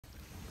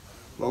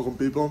Welcome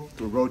people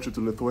to a road trip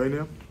to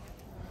Lithuania.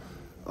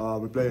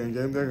 We're playing a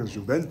game there against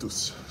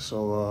Juventus.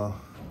 So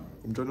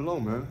I'm joining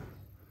along, man.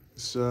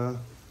 It's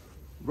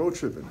road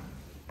tripping.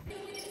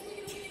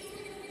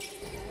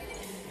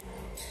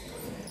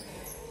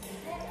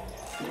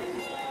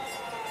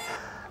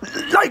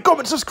 Like,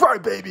 comment,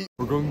 subscribe, baby!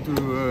 We're going to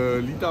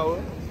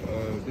Lithuania.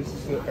 This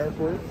is the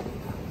airport.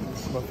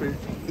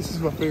 This is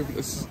my favorite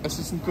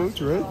assistant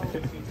coach, right?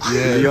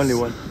 Yeah, the only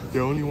one. The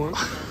only one.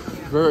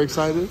 Very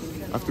excited.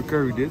 I have to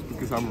carry this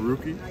because I'm a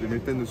rookie. The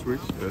Nintendo Switch.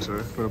 Yes, sir.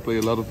 I'm gonna play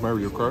a lot of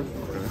Mario Kart.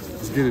 Okay.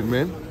 Let's get it,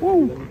 man.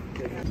 Woo!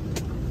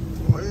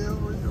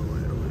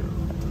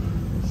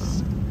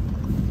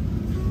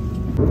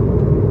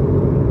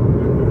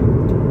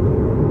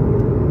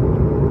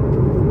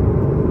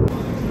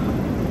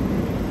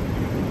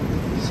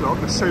 So,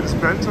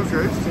 Mercedes-Benz,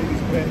 okay.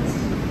 Mercedes-Benz.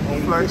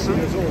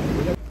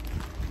 Flagship.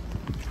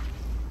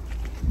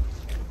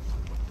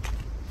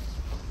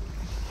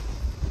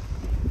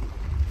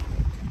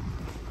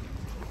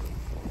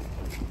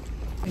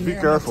 Be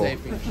careful.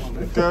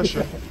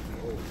 Tasha.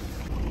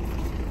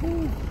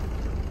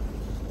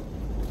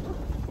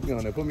 Put me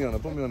on it, put me on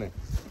it, put me on it.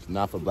 It's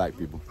not for black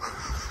people.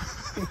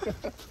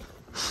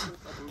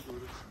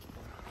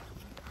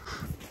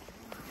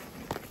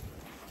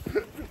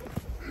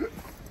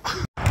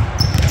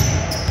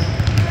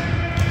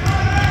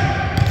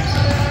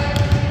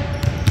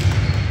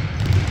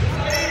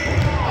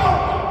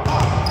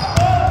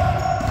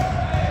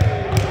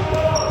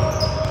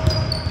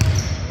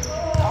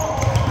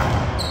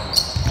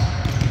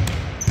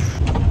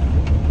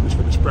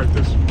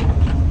 Practice.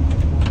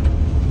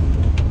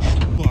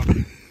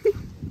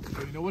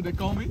 You know what they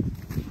call me?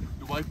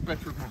 The white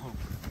Patrick Mahomes.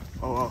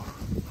 Oh, wow.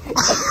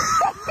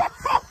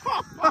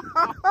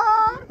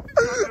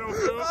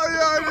 Oh,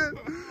 yeah, I did.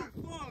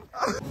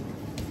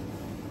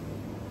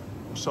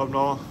 What's up,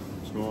 Noah?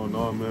 What's going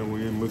on, man?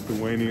 We in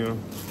Lithuania,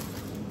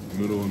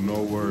 middle of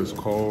nowhere. It's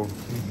cold.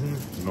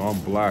 You know,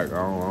 I'm black.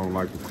 I don't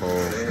like the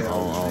cold. I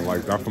don't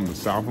like. I'm from the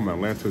south. I'm from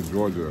Atlanta,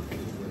 Georgia.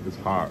 It's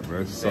hot,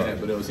 man. It sucks. Yeah,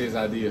 but it was his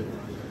idea.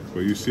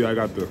 But you see, I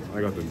got the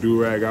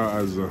do-rag out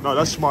as a. No,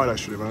 that's smart,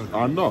 actually, man.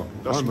 I know.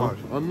 That's smart.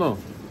 I know.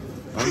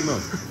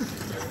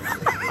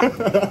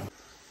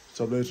 What's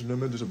up, ladies and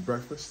gentlemen? This is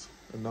breakfast,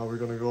 and now we're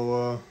gonna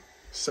go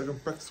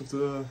second practice of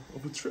the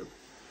trip.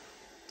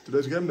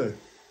 Today's game day,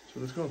 so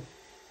let's go.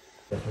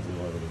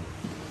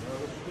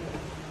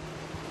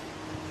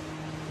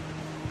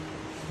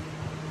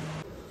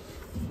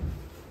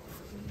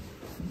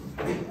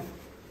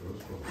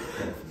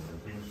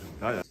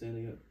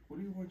 Standing up. What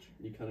are you watching?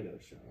 You kind of got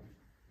a shower.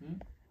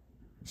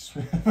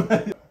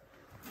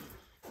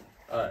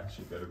 Alright,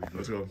 she better be good.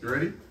 Let's go. You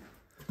ready?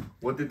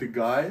 What did the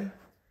guy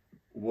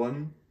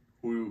won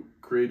who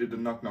created the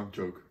knock-knock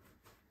joke?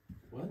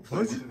 What?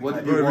 What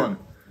did he won?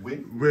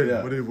 Win?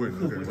 Yeah. What did he win?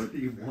 Okay. What do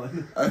you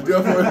want? I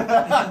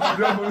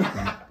definitely.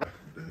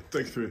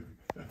 Take three.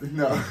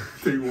 No,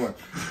 take one.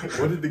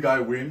 What did the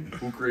guy win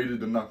who created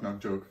the knock-knock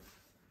joke?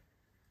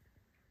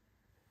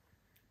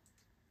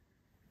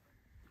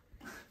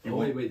 Oh,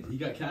 wait. He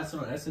got casted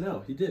on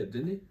SNL. He did,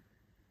 didn't he?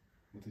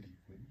 What did he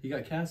win? He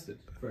got casted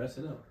for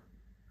SNL.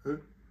 Huh?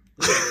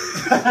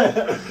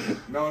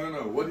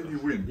 No. What did he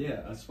win?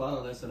 Yeah, a spot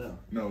on SNL.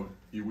 No,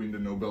 he won the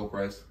Nobel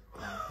Prize.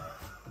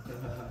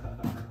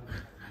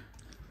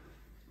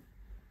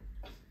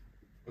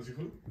 Was hij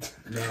goed?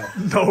 No.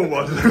 No,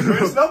 man.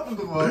 Je snapt hem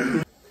toch wel?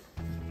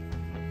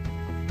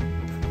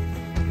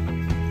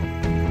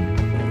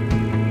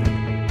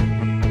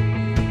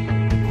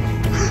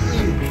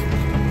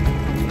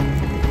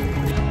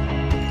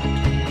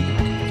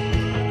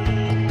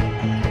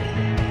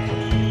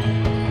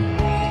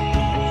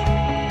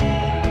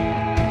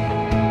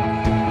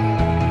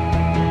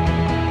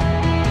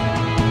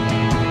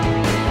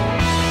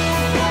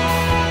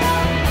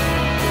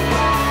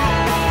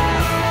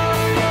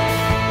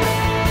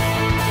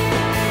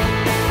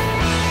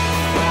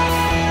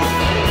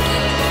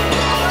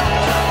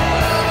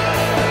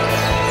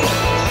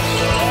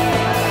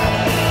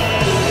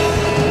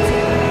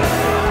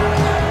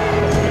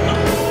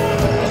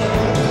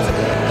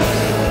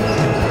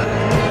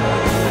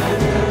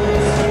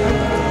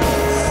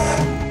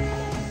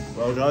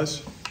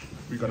 Guys,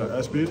 we got an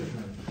ass beat.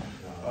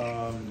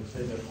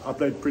 I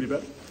played pretty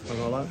bad, not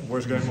gonna lie.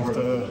 Worst game of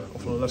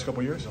the last couple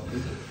of years.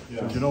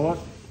 But you know what?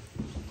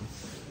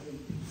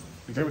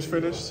 The game is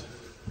finished.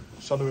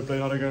 Sunday we play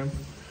another game.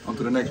 On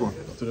to the next one.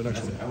 On to the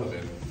next one.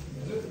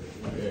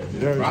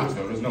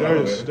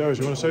 Darius,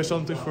 you want to say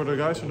something for the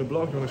guys in the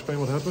blog? You want to explain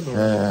what happened? Or?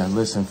 Yeah,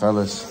 listen,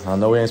 fellas. I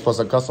know we ain't supposed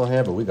to cuss on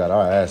here, but we got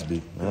our ass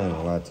beat. I ain't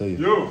gonna lie to you.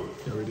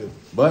 Yeah, we did.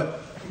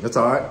 But that's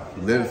all right.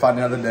 Live and fight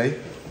another day.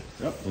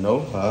 Yep. You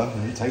know,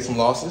 you take some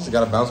losses. You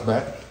got to bounce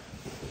back.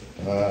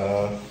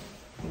 Yeah,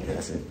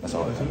 that's it. That's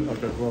all.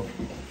 Okay, well,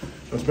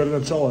 that's better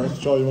than Charles. Right?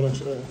 Charles, you want to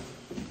say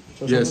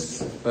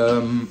Yes.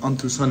 On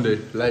to Sunday,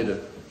 Leiden.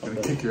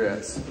 Gonna kick your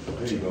ass.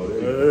 There you go.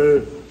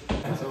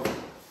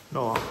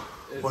 No.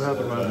 What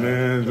happened, man?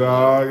 Man,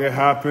 dog, it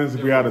happens.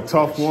 We had a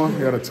tough one.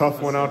 We had a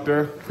tough one out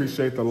there.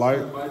 Appreciate the light.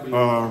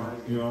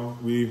 You know,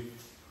 we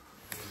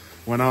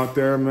Went out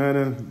there, man,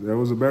 and there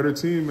was a better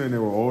team, man. They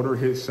were older,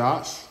 hit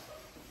shots.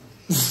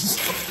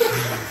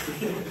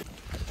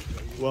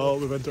 Well,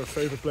 we went to our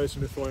favorite place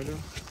in Lithuania,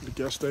 the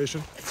gas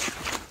station.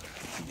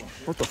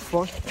 What the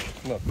fuck?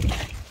 Look.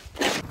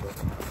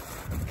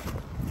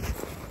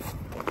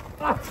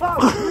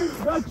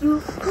 Got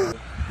you!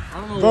 I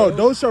don't know. Bro,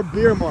 those are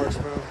beer marks,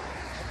 man.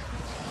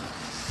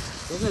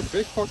 Those are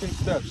big fucking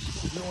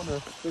steps. You don't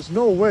wanna... There's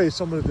no way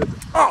somebody did.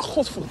 Ah,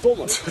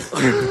 godverdomme!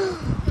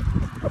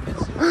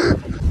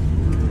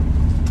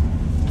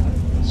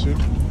 Zie.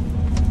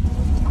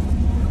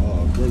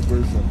 Oh, great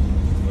boyfriend.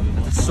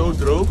 Het is zo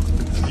droog,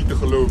 het is niet te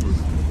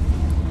geloven.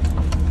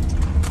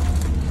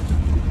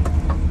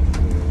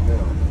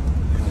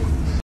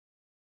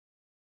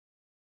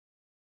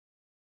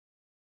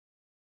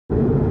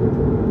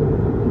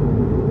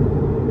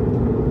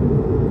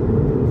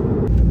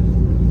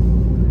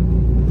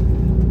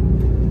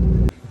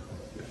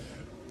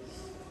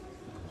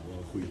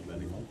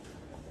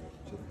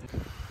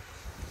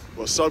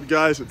 What's up,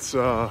 guys? It's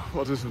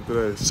what is it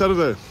today?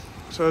 Saturday.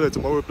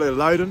 Tomorrow we play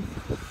Leiden.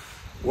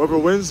 Whoever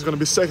wins is gonna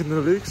be second in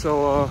the league.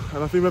 So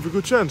and I think we have a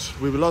good chance.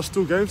 We lost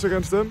 2 games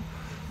against them,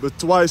 but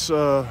twice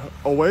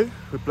away.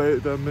 We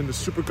played them in the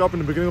Super Cup in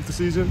the beginning of the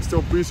season,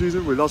 still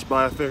pre-season. We lost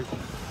by I think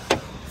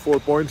 4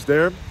 points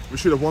there. We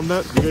should have won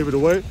that. We gave it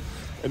away,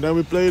 and then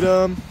we played.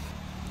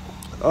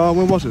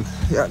 When was it?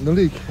 Yeah, in the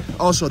league.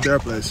 Also at their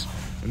place,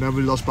 and then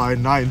we lost by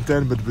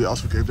 9-10, but we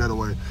also gave that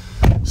away.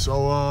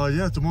 So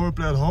yeah, tomorrow we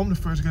play at home, the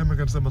first game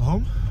against them at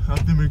home. I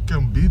think we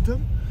can beat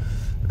them.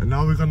 And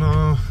now we're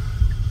gonna...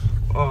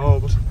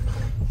 what?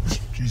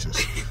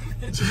 Jesus.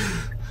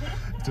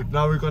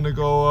 Now we're gonna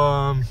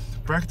go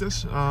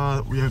practice.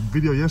 We had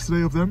video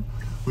yesterday of them.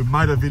 We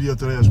might have video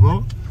today as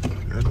well.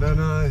 And then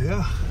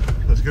yeah,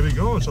 let's get it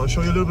going. So I'll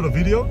show you a little bit of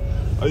video.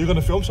 Are you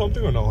gonna film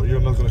something or no? You're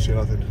not gonna see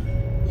nothing?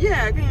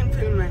 Yeah, I can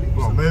film anything.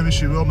 Well, maybe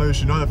she will, maybe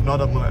she not. If not,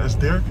 I'm gonna ask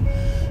Dirk.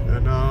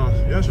 And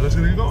yeah, so let's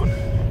get it going.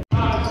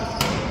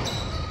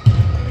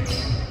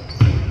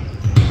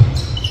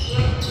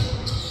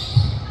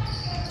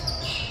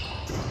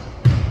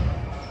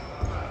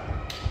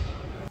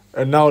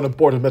 And now an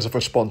important message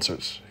for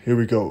sponsors. Here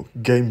we go.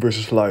 Game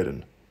versus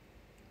Leiden.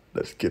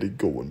 Let's get it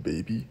going,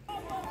 baby.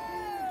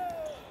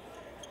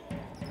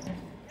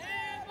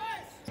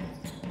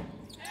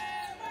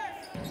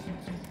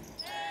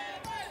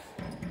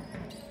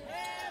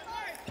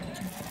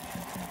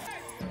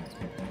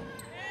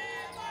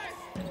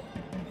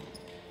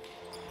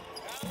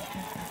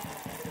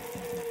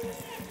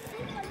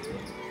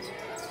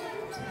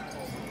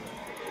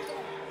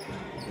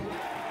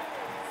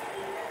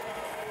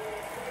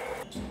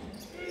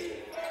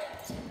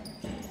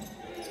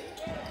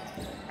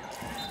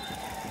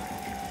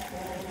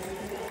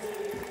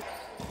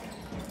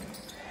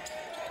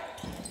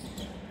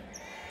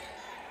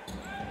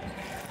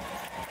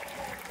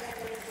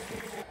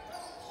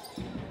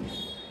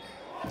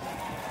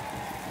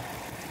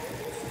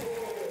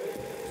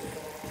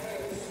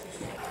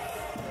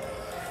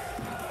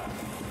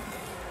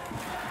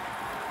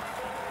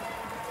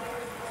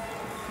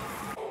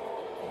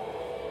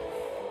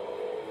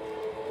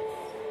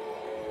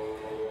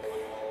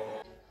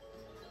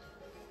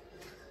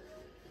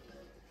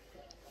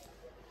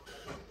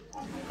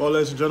 Well,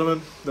 ladies and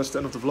gentlemen, that's the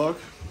end of the vlog.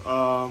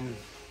 I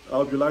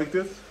hope you liked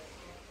it.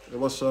 It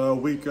was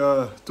week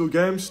 2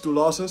 games, 2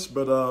 losses,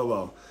 but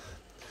well,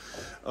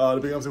 the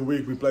beginning of the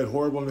week we played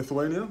horrible in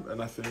Lithuania,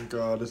 and I think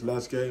this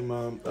last game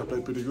I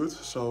played pretty good.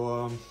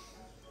 So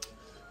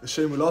a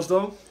shame we lost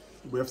though.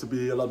 We have to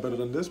be a lot better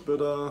than this, but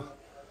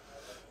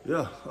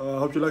yeah. I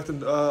hope you liked the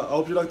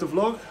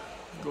vlog.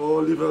 Go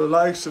leave a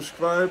like,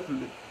 subscribe,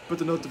 put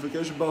the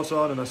notification bells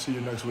on, and I'll see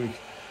you next week.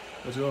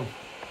 Let's go.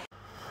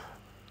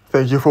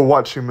 Thank you for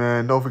watching,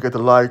 man. Don't forget to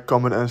like,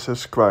 comment and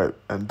subscribe.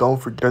 And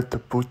don't forget to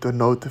put the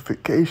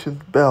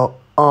notification bell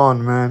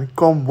on, man.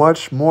 Come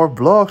watch more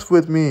vlogs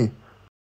with me.